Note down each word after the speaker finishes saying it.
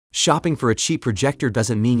Shopping for a cheap projector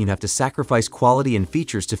doesn't mean you have to sacrifice quality and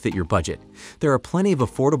features to fit your budget. There are plenty of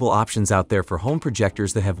affordable options out there for home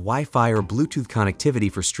projectors that have Wi-Fi or Bluetooth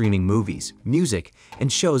connectivity for streaming movies, music,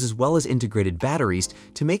 and shows, as well as integrated batteries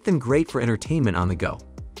to make them great for entertainment on the go.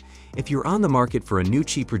 If you're on the market for a new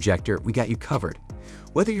cheap projector, we got you covered.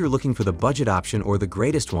 Whether you're looking for the budget option or the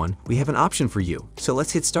greatest one, we have an option for you, so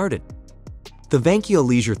let's get started. The Vankyo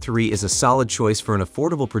Leisure 3 is a solid choice for an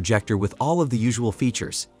affordable projector with all of the usual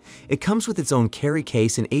features. It comes with its own carry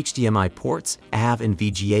case and HDMI ports, AV and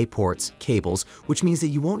VGA ports, cables, which means that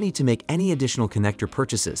you won't need to make any additional connector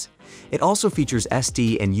purchases. It also features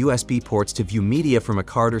SD and USB ports to view media from a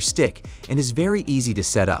card or stick and is very easy to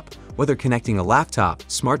set up, whether connecting a laptop,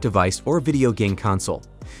 smart device, or video game console.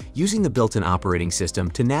 Using the built-in operating system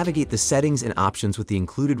to navigate the settings and options with the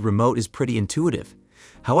included remote is pretty intuitive.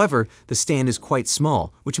 However, the stand is quite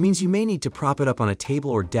small, which means you may need to prop it up on a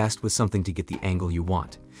table or desk with something to get the angle you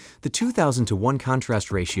want. The 2000:1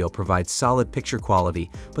 contrast ratio provides solid picture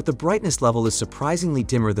quality, but the brightness level is surprisingly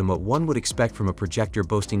dimmer than what one would expect from a projector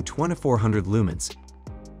boasting 2400 lumens.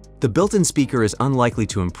 The built-in speaker is unlikely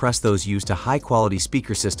to impress those used to high-quality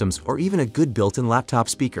speaker systems or even a good built-in laptop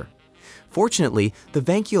speaker. Fortunately, the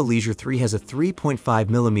Vankyo Leisure 3 has a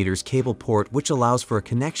 3.5mm cable port which allows for a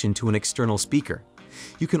connection to an external speaker.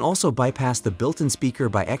 You can also bypass the built-in speaker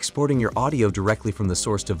by exporting your audio directly from the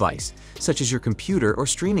source device, such as your computer or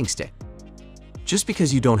streaming stick. Just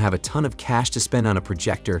because you don't have a ton of cash to spend on a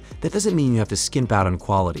projector, that doesn't mean you have to skimp out on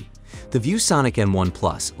quality. The ViewSonic M1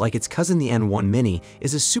 Plus, like its cousin the M1 Mini,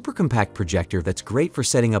 is a super compact projector that's great for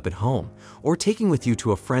setting up at home, or taking with you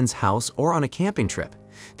to a friend's house or on a camping trip.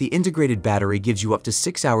 The integrated battery gives you up to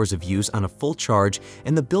 6 hours of use on a full charge,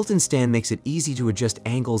 and the built-in stand makes it easy to adjust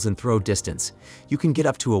angles and throw distance. You can get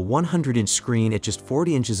up to a 100-inch screen at just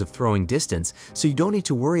 40 inches of throwing distance, so you don't need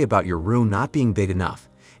to worry about your room not being big enough.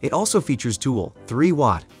 It also features dual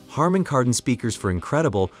 3-watt Harman Kardon speakers for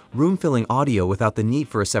incredible, room-filling audio without the need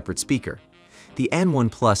for a separate speaker. The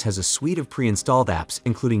M1 Plus has a suite of pre-installed apps,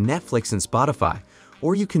 including Netflix and Spotify,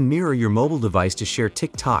 or you can mirror your mobile device to share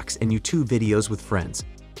TikToks and YouTube videos with friends.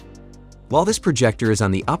 While this projector is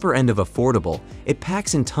on the upper end of affordable, it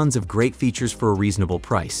packs in tons of great features for a reasonable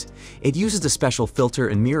price. It uses a special filter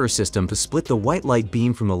and mirror system to split the white light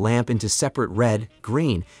beam from the lamp into separate red,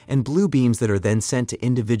 green, and blue beams that are then sent to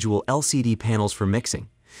individual LCD panels for mixing.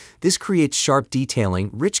 This creates sharp detailing,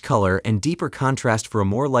 rich color, and deeper contrast for a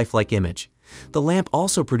more lifelike image. The lamp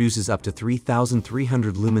also produces up to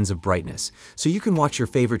 3,300 lumens of brightness, so you can watch your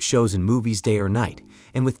favorite shows and movies day or night.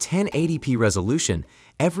 And with 1080p resolution,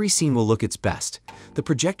 every scene will look its best. The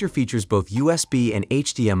projector features both USB and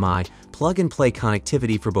HDMI plug-and-play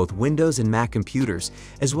connectivity for both Windows and Mac computers,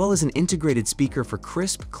 as well as an integrated speaker for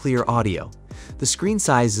crisp, clear audio. The screen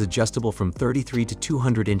size is adjustable from 33 to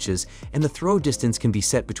 200 inches, and the throw distance can be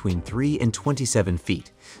set between 3 and 27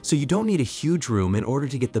 feet, so you don't need a huge room in order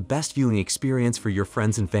to get the best viewing experience for your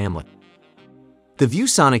friends and family. The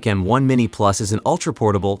ViewSonic M1 Mini Plus is an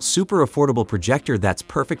ultra-portable, super affordable projector that's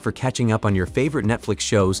perfect for catching up on your favorite Netflix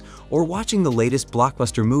shows or watching the latest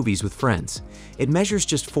blockbuster movies with friends. It measures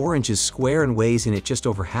just 4 inches square and weighs in at just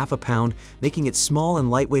over half a pound, making it small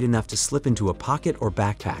and lightweight enough to slip into a pocket or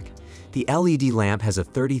backpack. The LED lamp has a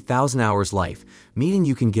 30,000 hours life, meaning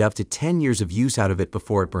you can get up to 10 years of use out of it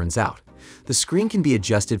before it burns out. The screen can be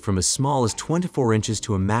adjusted from as small as 24 inches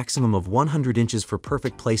to a maximum of 100 inches for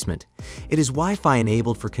perfect placement. It is Wi-Fi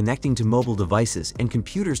enabled for connecting to mobile devices and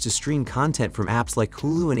computers to stream content from apps like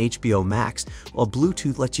Hulu and HBO Max, while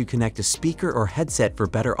Bluetooth lets you connect a speaker or headset for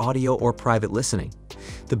better audio or private listening.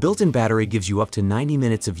 The built-in battery gives you up to 90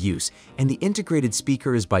 minutes of use, and the integrated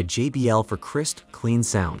speaker is by JBL for crisp, clean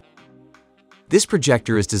sound. This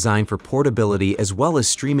projector is designed for portability as well as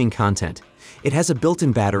streaming content. It has a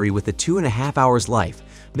built-in battery with a 2.5 hours life,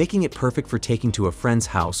 making it perfect for taking to a friend's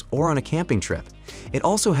house or on a camping trip. It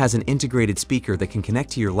also has an integrated speaker that can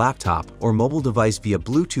connect to your laptop or mobile device via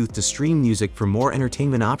Bluetooth to stream music for more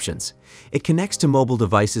entertainment options. It connects to mobile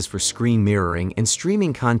devices for screen mirroring and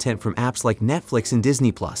streaming content from apps like Netflix and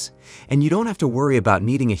Disney+. And you don't have to worry about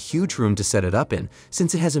needing a huge room to set it up in,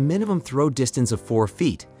 since it has a minimum throw distance of 4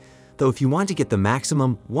 feet. Though if you want to get the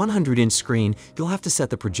maximum 100-inch screen, you'll have to set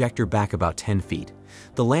the projector back about 10 feet.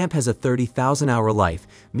 The lamp has a 30,000-hour life,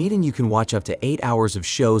 meaning you can watch up to 8 hours of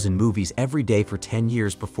shows and movies every day for 10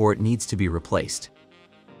 years before it needs to be replaced.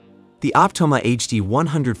 The Optoma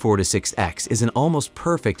HD146X is an almost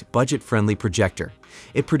perfect, budget-friendly projector.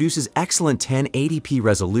 It produces excellent 1080p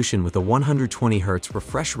resolution with a 120Hz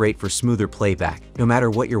refresh rate for smoother playback, no matter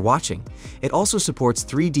what you're watching. It also supports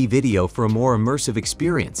 3D video for a more immersive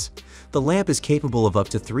experience. The lamp is capable of up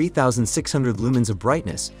to 3,600 lumens of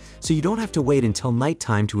brightness, so you don't have to wait until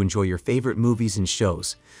nighttime to enjoy your favorite movies and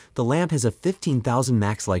shows. The lamp has a 15,000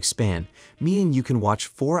 max lifespan, meaning you can watch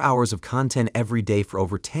 4 hours of content every day for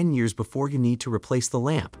over 10 years before you need to replace the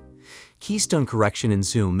lamp. Keystone correction and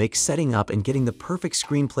zoom makes setting up and getting the perfect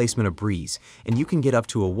screen placement a breeze, and you can get up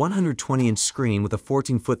to a 120-inch screen with a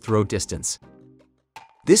 14-foot throw distance.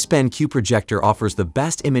 This BenQ projector offers the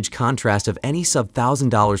best image contrast of any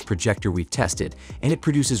sub-$1,000 projector we've tested, and it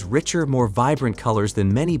produces richer, more vibrant colors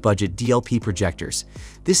than many budget DLP projectors.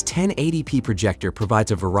 This 1080p projector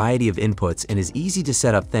provides a variety of inputs and is easy to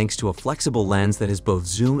set up thanks to a flexible lens that has both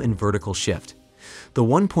zoom and vertical shift. The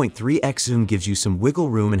 1.3x zoom gives you some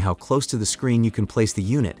wiggle room in how close to the screen you can place the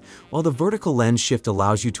unit, while the vertical lens shift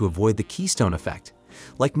allows you to avoid the keystone effect.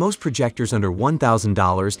 Like most projectors under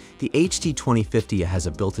 $1,000, the HT2050A has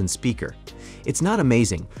a built-in speaker. It's not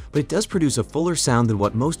amazing, but it does produce a fuller sound than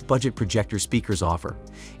what most budget projector speakers offer.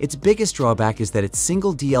 Its biggest drawback is that its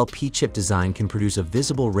single DLP chip design can produce a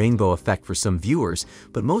visible rainbow effect for some viewers,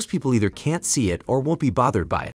 but most people either can't see it or won't be bothered by it.